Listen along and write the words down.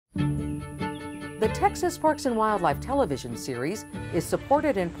The Texas Parks and Wildlife television series is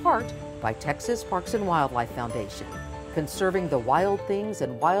supported in part by Texas Parks and Wildlife Foundation, conserving the wild things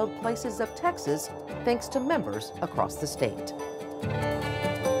and wild places of Texas thanks to members across the state.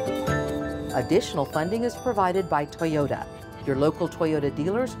 Additional funding is provided by Toyota. Your local Toyota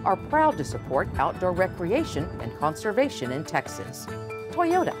dealers are proud to support outdoor recreation and conservation in Texas.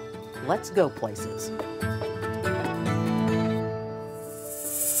 Toyota, let's go places.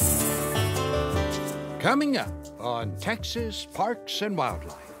 Coming up on Texas Parks and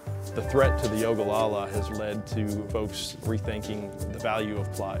Wildlife. The threat to the Ogallala has led to folks rethinking the value of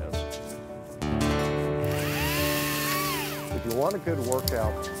playas. If you want a good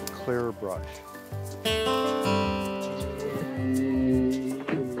workout, clear a brush.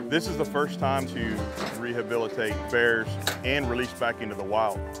 This is the first time to rehabilitate bears and release back into the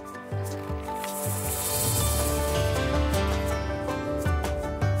wild.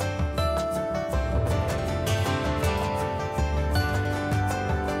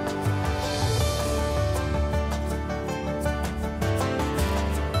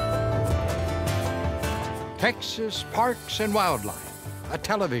 Texas Parks and Wildlife, a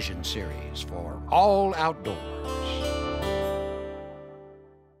television series for all outdoors.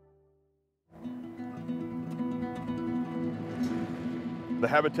 The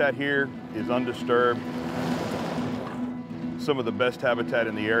habitat here is undisturbed. Some of the best habitat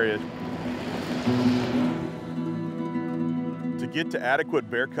in the area. To get to adequate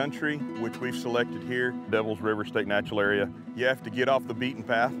bear country, which we've selected here, Devils River State Natural Area, you have to get off the beaten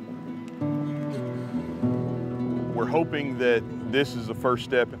path. We're hoping that this is the first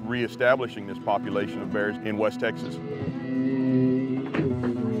step in reestablishing this population of bears in West Texas.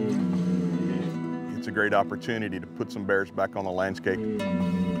 It's a great opportunity to put some bears back on the landscape.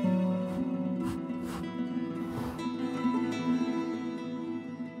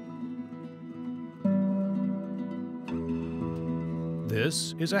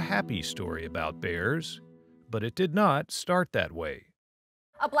 This is a happy story about bears, but it did not start that way.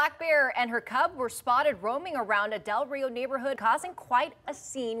 A black bear and her cub were spotted roaming around a Del Rio neighborhood, causing quite a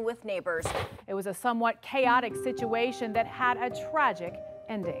scene with neighbors. It was a somewhat chaotic situation that had a tragic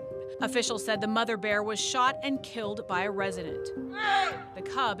ending. Officials said the mother bear was shot and killed by a resident. The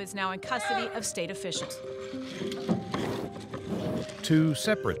cub is now in custody of state officials. Two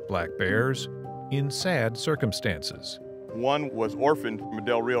separate black bears in sad circumstances. One was orphaned from a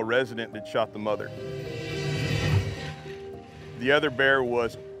Del Rio resident that shot the mother. The other bear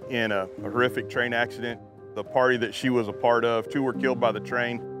was in a horrific train accident. The party that she was a part of, two were killed by the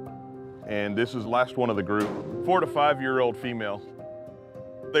train. And this is the last one of the group, 4 to 5 year old female.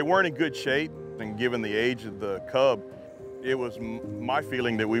 They weren't in good shape, and given the age of the cub, it was my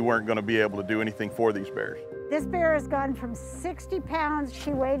feeling that we weren't going to be able to do anything for these bears. This bear has gone from 60 pounds, she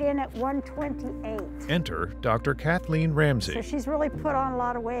weighed in at 128. Enter Dr. Kathleen Ramsey. So she's really put on a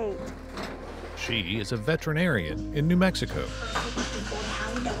lot of weight. She is a veterinarian in New Mexico.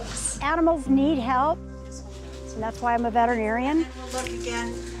 Animals need help, and that's why I'm a veterinarian. Look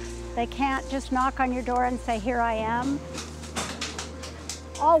again. They can't just knock on your door and say, here I am.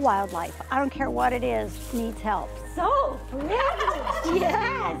 All wildlife, I don't care what it is, needs help. So,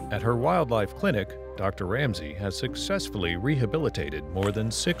 Yes! At her wildlife clinic, Dr. Ramsey has successfully rehabilitated more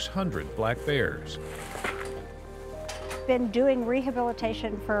than 600 black bears. Been doing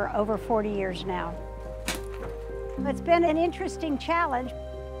rehabilitation for over 40 years now. It's been an interesting challenge.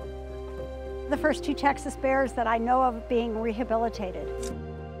 The first 2 Texas bears that I know of being rehabilitated.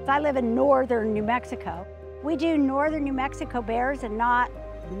 I live in northern New Mexico. We do northern New Mexico bears and not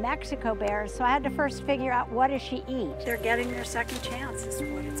Mexico bears, so I had to first figure out what does she eat. they're getting their second chance is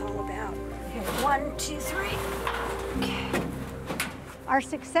what it's all about. Okay, 1, 2, 3. Okay. Our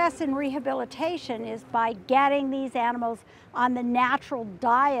success in rehabilitation is by getting these animals on the natural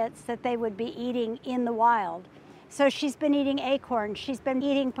diets that they would be eating in the wild. So she's been eating acorns, she's been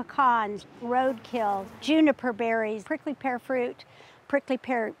eating pecans, roadkill, juniper berries, prickly pear fruit, prickly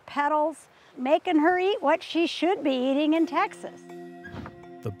pear petals, making her eat what she should be eating in Texas.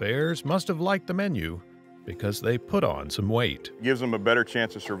 The bears must have liked the menu because they put on some weight. Gives them a better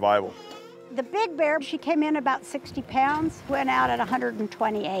chance of survival. The big bear, she came in about 60 pounds, went out at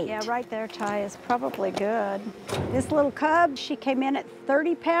 128. Yeah, right there, Ty, is probably good. This little cub, she came in at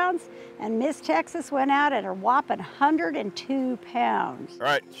 30 pounds, and Miss Texas went out at a whopping 102 pounds. All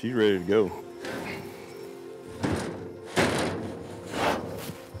right, she's ready to go.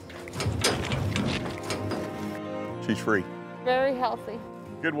 She's free. Very healthy.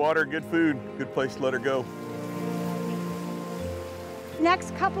 Good water, good food, good place to let her go.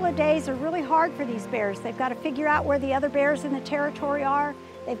 Next couple of days are really hard for these bears. They've got to figure out where the other bears in the territory are.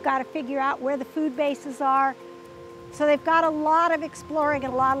 They've got to figure out where the food bases are. So they've got a lot of exploring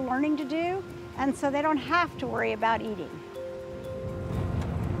and a lot of learning to do, and so they don't have to worry about eating.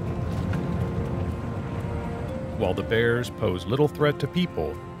 While the bears pose little threat to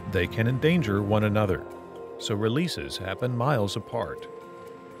people, they can endanger one another, so releases happen miles apart.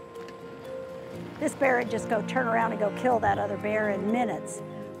 This bear would just go turn around and go kill that other bear in minutes,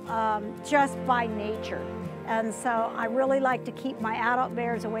 just by nature. And so I really like to keep my adult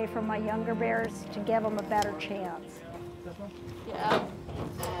bears away from my younger bears to give them a better chance. Yeah.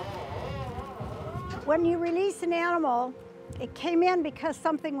 When you release an animal, it came in because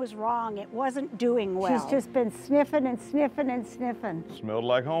something was wrong. It wasn't doing well. She's just been sniffing and sniffing and sniffing. Smelled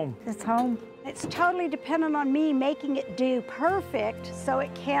like home. It's home. It's totally dependent on me making it do perfect so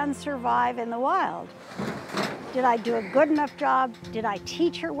it can survive in the wild. Did I do a good enough job? Did I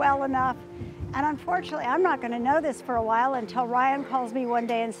teach her well enough? And unfortunately, I'm not going to know this for a while until Ryan calls me one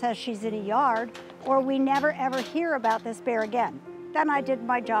day and says she's in a yard, or we never ever hear about this bear again. Then I did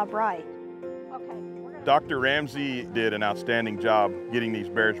my job right. Dr. Ramsey did an outstanding job getting these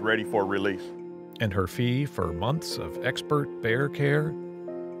bears ready for release. And her fee for months of expert bear care?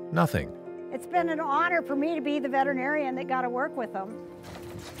 Nothing. It's been an honor for me to be the veterinarian that got to work with them.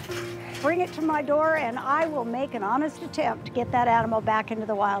 Bring it to my door and I will make an honest attempt to get that animal back into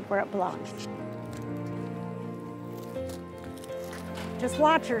the wild where it belongs. Just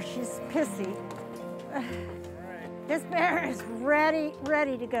watch her, she's pissy. This bear is ready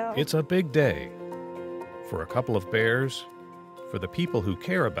to go. It's a big day. For a couple of bears, for the people who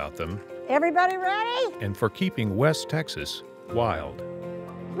care about them. Everybody ready? And for keeping West Texas wild.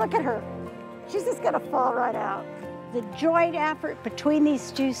 Look at her. She's just gonna fall right out. The joint effort between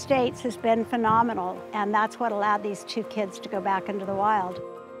these two states has been phenomenal, and that's what allowed these two kids to go back into the wild.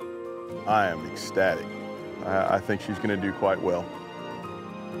 I am ecstatic. I think she's gonna do quite well.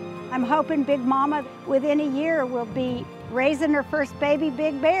 I'm hoping Big Mama within a year will be raising her first baby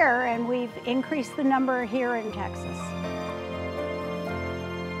big bear, and we've increased the number here in Texas.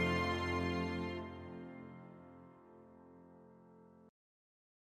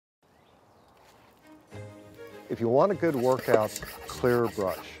 If you want a good workout, clear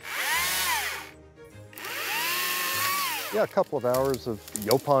brush. Yeah, a couple of hours of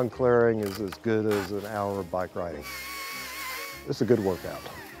Yopon clearing is as good as an hour of bike riding. It's a good workout.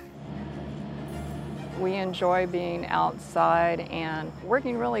 We enjoy being outside and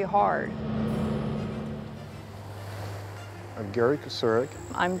working really hard. I'm Gary Kocurek.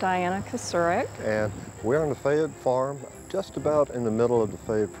 I'm Diana Kocurek. And we're on the Fayette farm, just about in the middle of the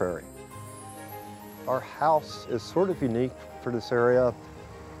Fayette Prairie. Our house is sort of unique for this area.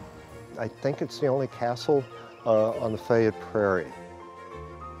 I think it's the only castle on the Fayette Prairie.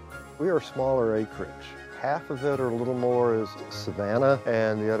 We are smaller acreage. Half of it or a little more is savannah,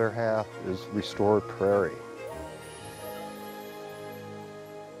 and the other half is restored prairie.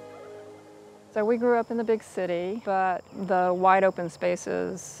 So we grew up in the big city, but the wide open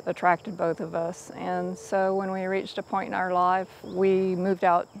spaces attracted both of us. And so when we reached a point in our life, we moved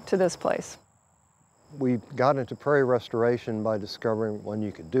out to this place. We got into prairie restoration by discovering, one,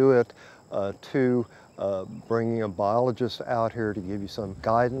 you could do it, two, bringing a biologist out here to give you some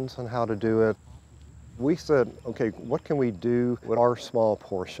guidance on how to do it. We said, okay, what can we do with our small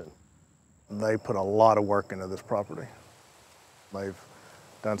portion? They put a lot of work into this property. They've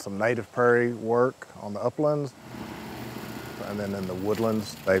done some native prairie work on the uplands, and then in the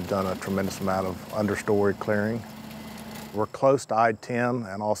woodlands, they've done a tremendous amount of understory clearing. We're close to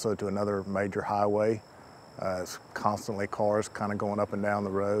I-10 and also to another major highway. It's constantly cars kind of going up and down the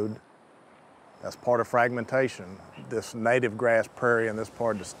road. As part of fragmentation, this native grass prairie in this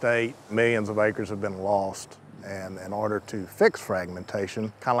part of the state, millions of acres have been lost. And in order to fix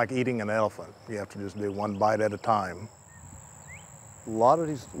fragmentation, kind of like eating an elephant, you have to just do one bite at a time. A lot of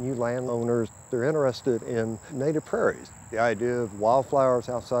these new landowners, they're interested in native prairies. The idea of wildflowers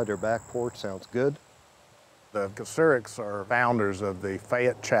outside their back porch sounds good. The Kocureks are founders of the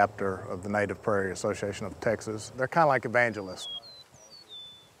Fayette chapter of the Native Prairie Association of Texas. They're kind of like evangelists.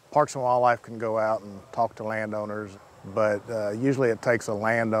 Parks and Wildlife can go out and talk to landowners, but usually it takes a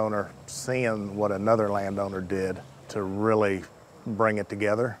landowner seeing what another landowner did to really bring it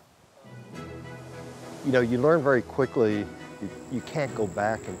together. You know, you learn very quickly you can't go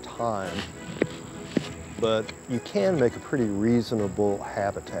back in time, but you can make a pretty reasonable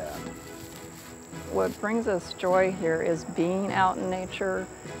habitat. What brings us joy here is being out in nature.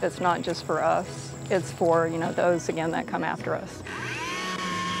 It's not just for us, it's for, those, again, that come after us.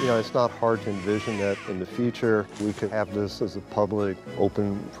 You know, it's not hard to envision that in the future we could have this as a public,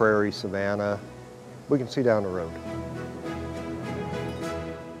 open prairie savanna. We can see down the road.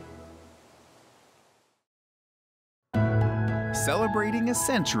 celebrating a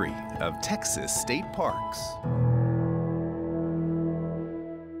century of Texas state parks.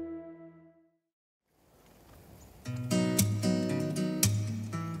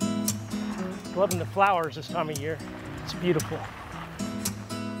 Loving the flowers this time of year. It's beautiful.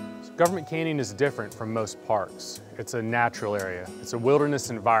 Government Canyon is different from most parks. It's a natural area. It's a wilderness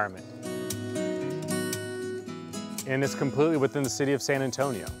environment. And it's completely within the city of San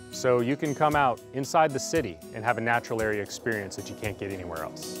Antonio. So you can come out inside the city and have a natural area experience that you can't get anywhere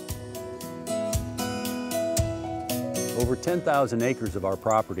else. Over 10,000 acres of our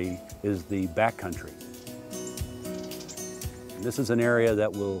property is the backcountry. And this is an area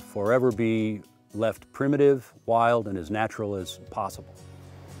that will forever be left primitive, wild, and as natural as possible.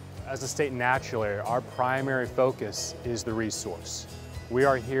 As a state natural area, our primary focus is the resource. We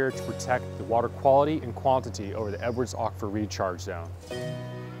are here to protect the water quality and quantity over the Edwards Aquifer Recharge Zone.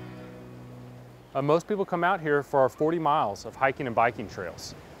 Most people come out here for our 40 miles of hiking and biking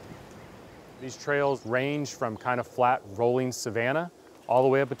trails. These trails range from kind of flat, rolling savanna all the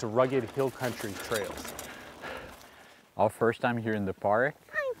way up into rugged hill country trails. Our first time here in the park.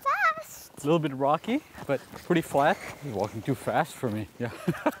 I'm fast. It's a little bit rocky, but pretty flat. You're walking too fast for me. Yeah.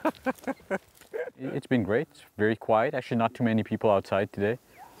 It's been great. It's very quiet. Actually, not too many people outside today.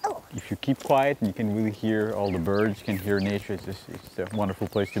 Oh. If you keep quiet, you can really hear all the birds. You can hear nature. It's a wonderful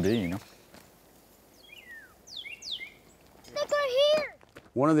place to be, you know. Look right here.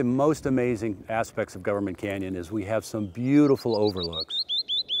 One of the most amazing aspects of Government Canyon is we have some beautiful overlooks.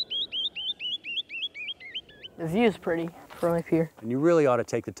 The view is pretty from up here. And you really ought to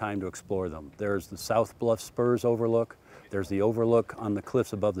take the time to explore them. There's the South Bluff Spurs overlook. There's the overlook on the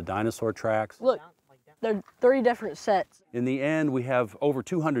cliffs above the dinosaur tracks. Look, there are 3 different sets. In the end, we have over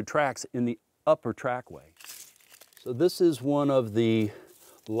 200 tracks in the upper trackway. So this is one of the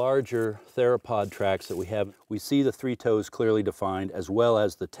larger theropod tracks that we have. We see the 3 toes clearly defined, as well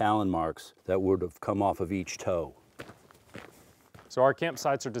as the talon marks that would have come off of each toe. So our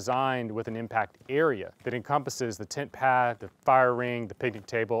campsites are designed with an impact area that encompasses the tent pad, the fire ring, the picnic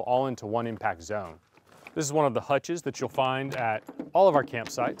table, all into one impact zone. This is one of the hutches that you'll find at all of our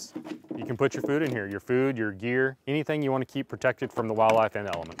campsites. You can put your food in here, your food, your gear, anything you want to keep protected from the wildlife and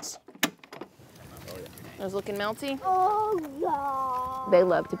elements. Those looking melty? Oh, yeah. They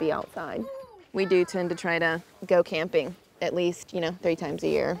love to be outside. We do tend to try to go camping at least, 3 times a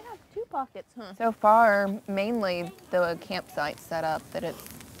year. 2 pockets, huh? So far, mainly the campsite setup, that it's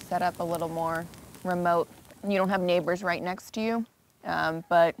set up a little more remote. You don't have neighbors right next to you,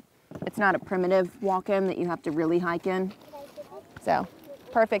 but it's not a primitive walk-in that you have to really hike in. So,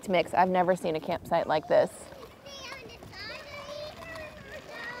 perfect mix. I've never seen a campsite like this.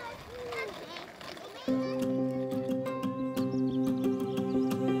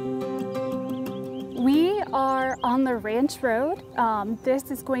 We are on the ranch road. This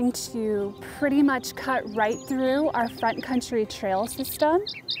is going to pretty much cut right through our front country trail system.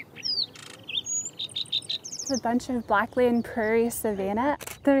 A bunch of blackland, prairie, savannah.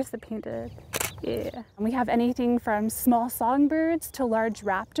 There's the painted. Yeah. And we have anything from small songbirds to large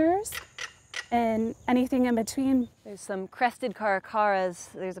raptors and anything in between. There's some crested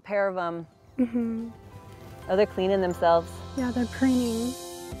caracaras. There's a pair of them. Mm-hmm. Oh, they're cleaning themselves. Yeah, they're preening.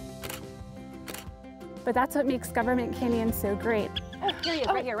 But that's what makes Government Canyon so great. Oh, here he is,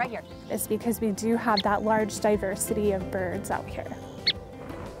 right here, right here. It's because we do have that large diversity of birds out here.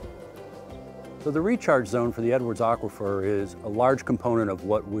 So the recharge zone for the Edwards Aquifer is a large component of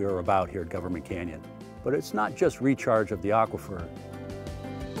what we are about here at Government Canyon. But it's not just recharge of the aquifer.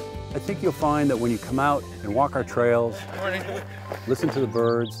 I think you'll find that when you come out and walk our trails, listen to the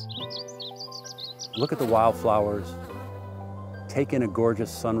birds, look at the wildflowers, take in a gorgeous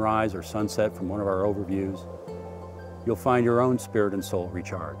sunrise or sunset from one of our overviews, you'll find your own spirit and soul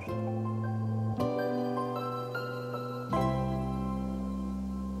recharged.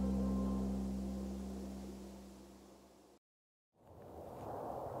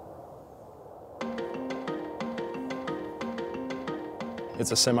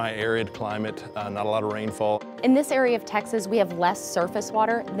 It's a semi-arid climate, not a lot of rainfall. In this area of Texas, we have less surface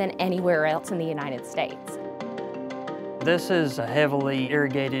water than anywhere else in the United States. This is a heavily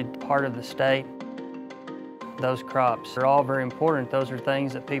irrigated part of the state. Those crops are all very important. Those are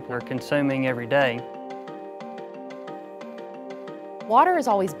things that people are consuming every day. Water has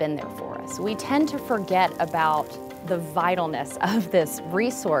always been there for us. We tend to forget about the vitalness of this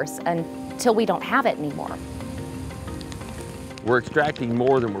resource until we don't have it anymore. We're extracting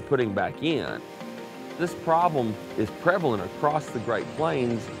more than we're putting back in. This problem is prevalent across the Great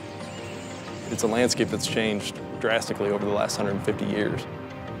Plains. It's a landscape that's changed drastically over the last 150 years.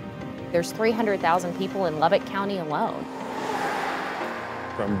 There's 300,000 people in Lubbock County alone.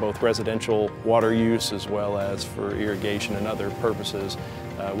 from both residential water use as well as for irrigation and other purposes.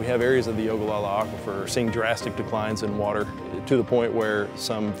 We have areas of the Ogallala Aquifer seeing drastic declines in water to the point where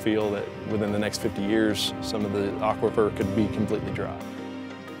some feel that within the next 50 years, some of the aquifer could be completely dry.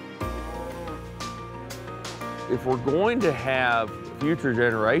 If we're going to have future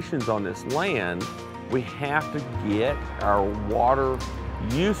generations on this land, we have to get our water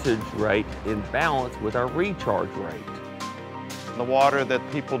usage rate in balance with our recharge rate. The water that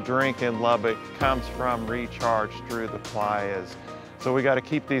people drink in Lubbock comes from recharge through the Playas. So we got to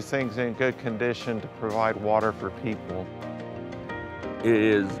keep these things in good condition to provide water for people. It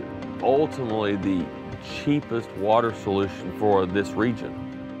is ultimately the cheapest water solution for this region.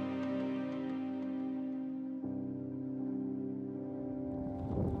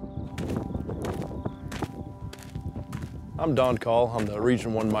 I'm Don Call. I'm the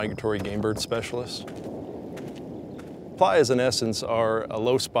Region 1 Migratory Game Bird Specialist. Playas, in essence, are a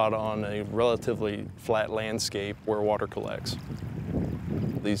low spot on a relatively flat landscape where water collects.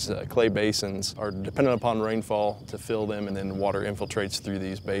 These clay basins are dependent upon rainfall to fill them, and then water infiltrates through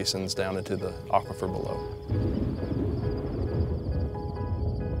these basins down into the aquifer below.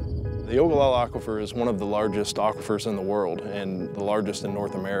 The Ogallala Aquifer is one of the largest aquifers in the world and the largest in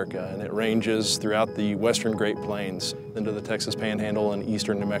North America, and it ranges throughout the western Great Plains into the Texas Panhandle and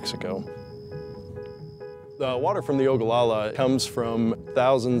eastern New Mexico. The water from the Ogallala comes from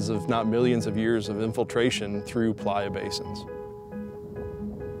thousands, if not millions of years of infiltration through playa basins.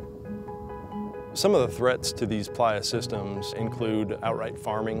 Some of the threats to these playa systems include outright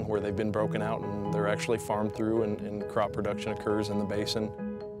farming, where they've been broken out and they're actually farmed through and crop production occurs in the basin.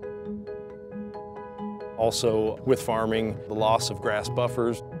 Also, with farming, the loss of grass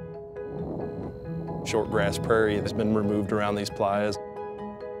buffers. Short grass prairie has been removed around these playas.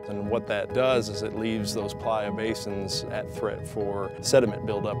 And what that does is it leaves those playa basins at threat for sediment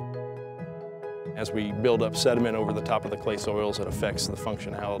buildup. As we build up sediment over the top of the clay soils, it affects the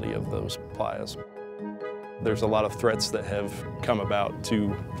functionality of those playas. There's a lot of threats that have come about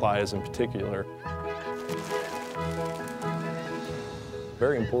to playas in particular.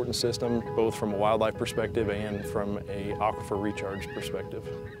 Very important system, both from a wildlife perspective and from an aquifer recharge perspective.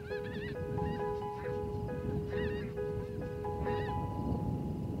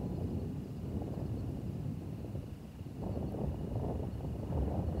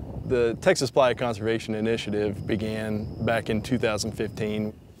 The Texas Playa Conservation Initiative began back in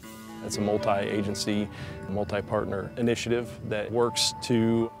 2015. It's a multi-agency, multi-partner initiative that works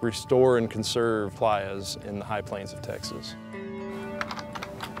to restore and conserve playas in the high plains of Texas.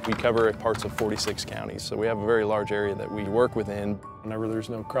 We cover parts of 46 counties, so we have a very large area that we work within. Whenever there's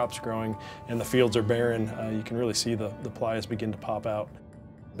no crops growing and the fields are barren, you can really see the playas begin to pop out.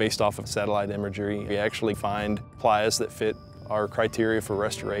 Based off of satellite imagery, we actually find playas that fit our criteria for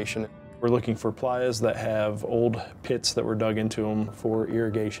restoration. We're looking for playas that have old pits that were dug into them for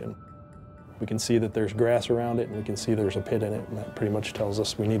irrigation. We can see that there's grass around it, and we can see there's a pit in it, and that pretty much tells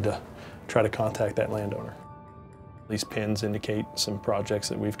us we need to try to contact that landowner. These pins indicate some projects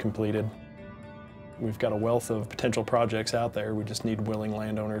that we've completed. We've got a wealth of potential projects out there. We just need willing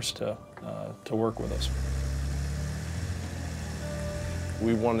landowners to work with us.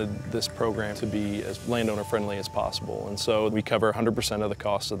 We wanted this program to be as landowner friendly as possible, and so we cover 100% of the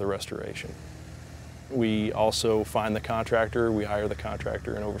cost of the restoration. We also find the contractor, we hire the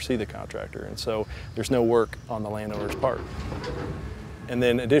contractor, and oversee the contractor, and so there's no work on the landowner's part. And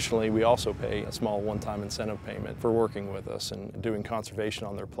then additionally, we also pay a small one-time incentive payment for working with us and doing conservation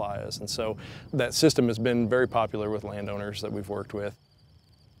on their playas. And so that system has been very popular with landowners that we've worked with.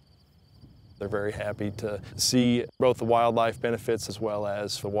 They're very happy to see both the wildlife benefits as well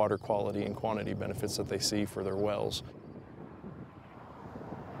as the water quality and quantity benefits that they see for their wells.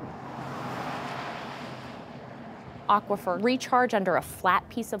 Aquifer recharge under a flat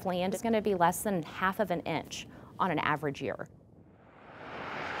piece of land is going to be less than ½ of an inch on an average year.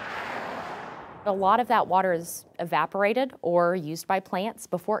 A lot of that water is evaporated or used by plants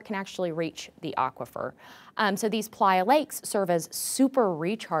before it can actually reach the aquifer. So these playa lakes serve as super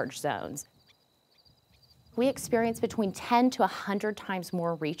recharge zones. We experience between 10 to 100 times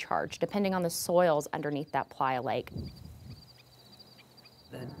more recharge, depending on the soils underneath that playa lake.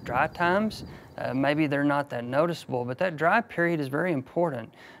 The dry times, maybe they're not that noticeable, but that dry period is very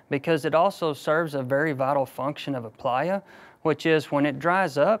important because it also serves a very vital function of a playa, which is when it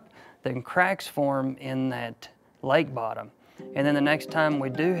dries up, then cracks form in that lake bottom. And then the next time we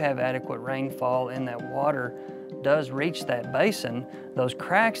do have adequate rainfall and that water does reach that basin, those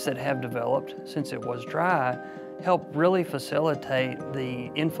cracks that have developed since it was dry help really facilitate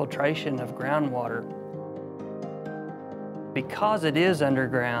the infiltration of groundwater. Because it is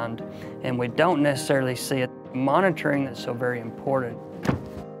underground and we don't necessarily see it, monitoring is so very important.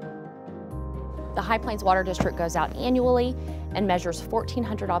 The High Plains Water District goes out annually and measures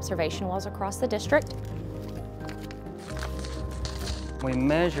 1,400 observation wells across the district. We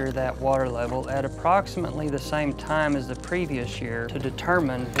measure that water level at approximately the same time as the previous year to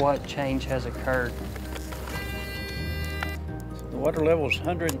determine what change has occurred. The water level is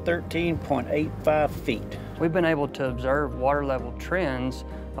 113.85 feet. We've been able to observe water level trends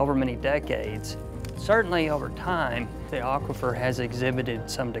over many decades. Certainly over time, the aquifer has exhibited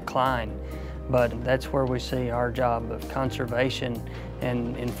some decline, but that's where we see our job of conservation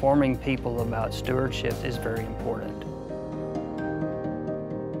and informing people about stewardship is very important.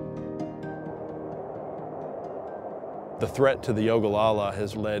 The threat to the Ogallala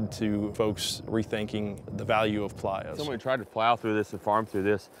has led to folks rethinking the value of playas. Somebody tried to plow through this and farm through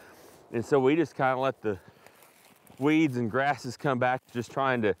this, and so we just kind of let the weeds and grasses come back, just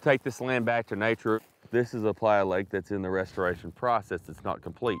trying to take this land back to nature. This is a playa lake that's in the restoration process that's not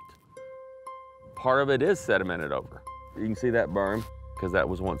complete. Part of it is sedimented over. You can see that berm, because that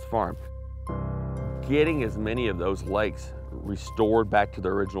was once farmed. Getting as many of those lakes restored back to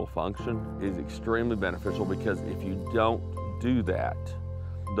their original function is extremely beneficial, because if you don't do that,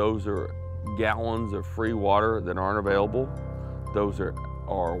 those are gallons of free water that aren't available. Those are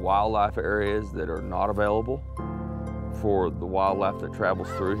wildlife areas that are not available for the wildlife that travels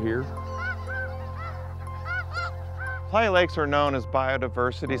through here. Playa lakes are known as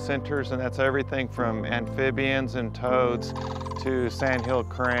biodiversity centers, and that's everything from amphibians and toads to sandhill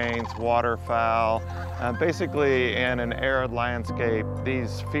cranes, waterfowl. Basically, in an arid landscape,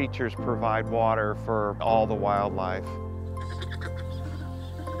 these features provide water for all the wildlife.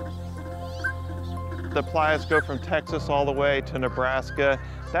 The playas go from Texas all the way to Nebraska.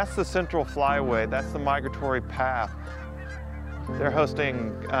 That's the central flyway. That's the migratory path. They're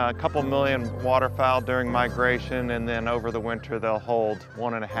hosting a couple million waterfowl during migration, and then over the winter they'll hold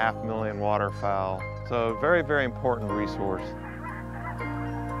 1.5 million waterfowl. So very, very important resource.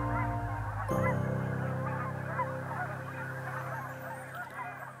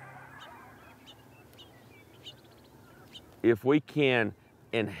 If we can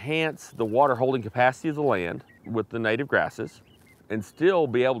enhance the water holding capacity of the land with the native grasses and still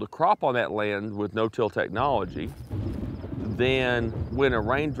be able to crop on that land with no-till technology, then when a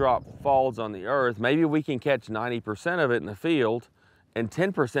raindrop falls on the earth, maybe we can catch 90% of it in the field and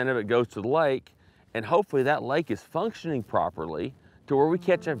 10% of it goes to the lake, and hopefully that lake is functioning properly to where we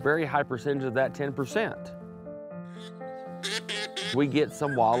catch a very high percentage of that 10%. We get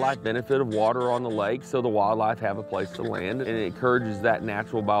some wildlife benefit of water on the lake, so the wildlife have a place to land, and it encourages that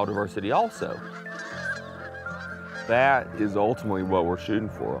natural biodiversity also. That is ultimately what we're shooting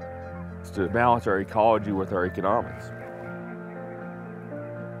for, is to balance our ecology with our economics.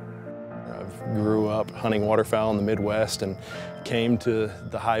 I grew up hunting waterfowl in the Midwest and came to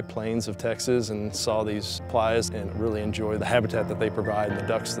the high plains of Texas and saw these playas and really enjoy the habitat that they provide and the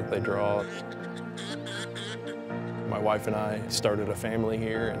ducks that they draw. My wife and I started a family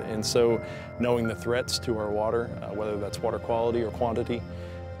here, and so knowing the threats to our water, whether that's water quality or quantity,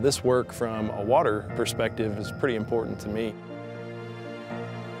 this work from a water perspective is pretty important to me.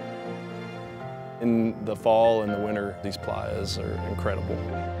 In the fall and the winter, these playas are incredible.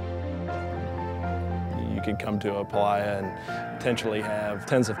 You could come to a playa and potentially have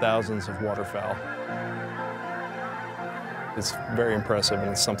tens of thousands of waterfowl. It's very impressive, and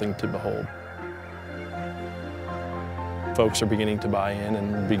it's something to behold. Folks are beginning to buy in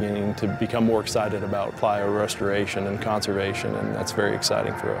and beginning to become more excited about playa restoration and conservation, and that's very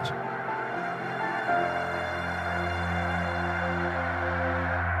exciting for us.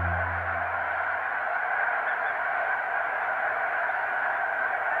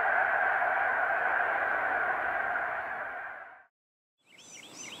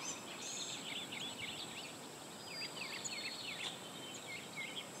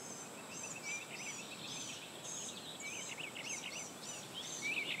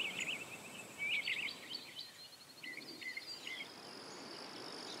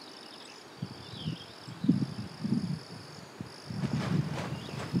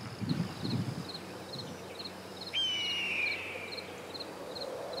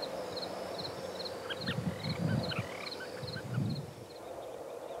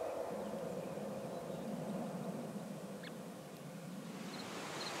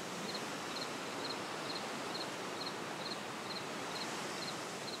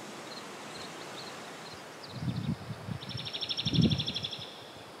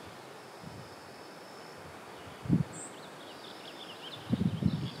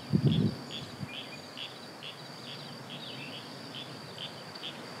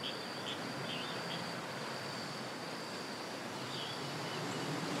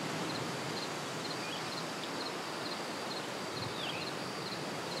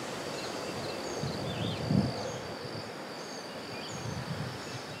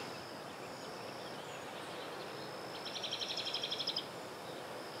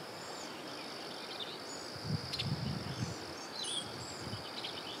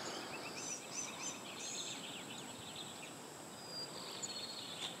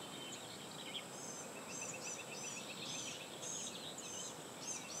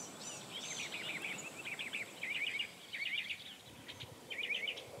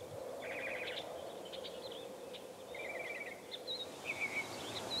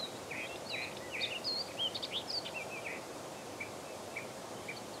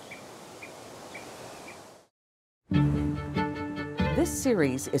 This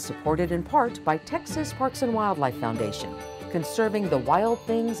series is supported in part by Texas Parks and Wildlife Foundation, conserving the wild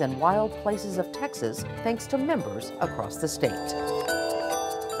things and wild places of Texas thanks to members across the state.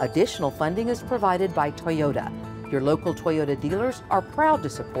 Additional funding is provided by Toyota. Your local Toyota dealers are proud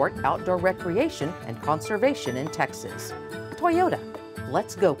to support outdoor recreation and conservation in Texas. Toyota,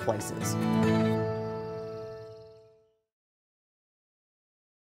 let's go places.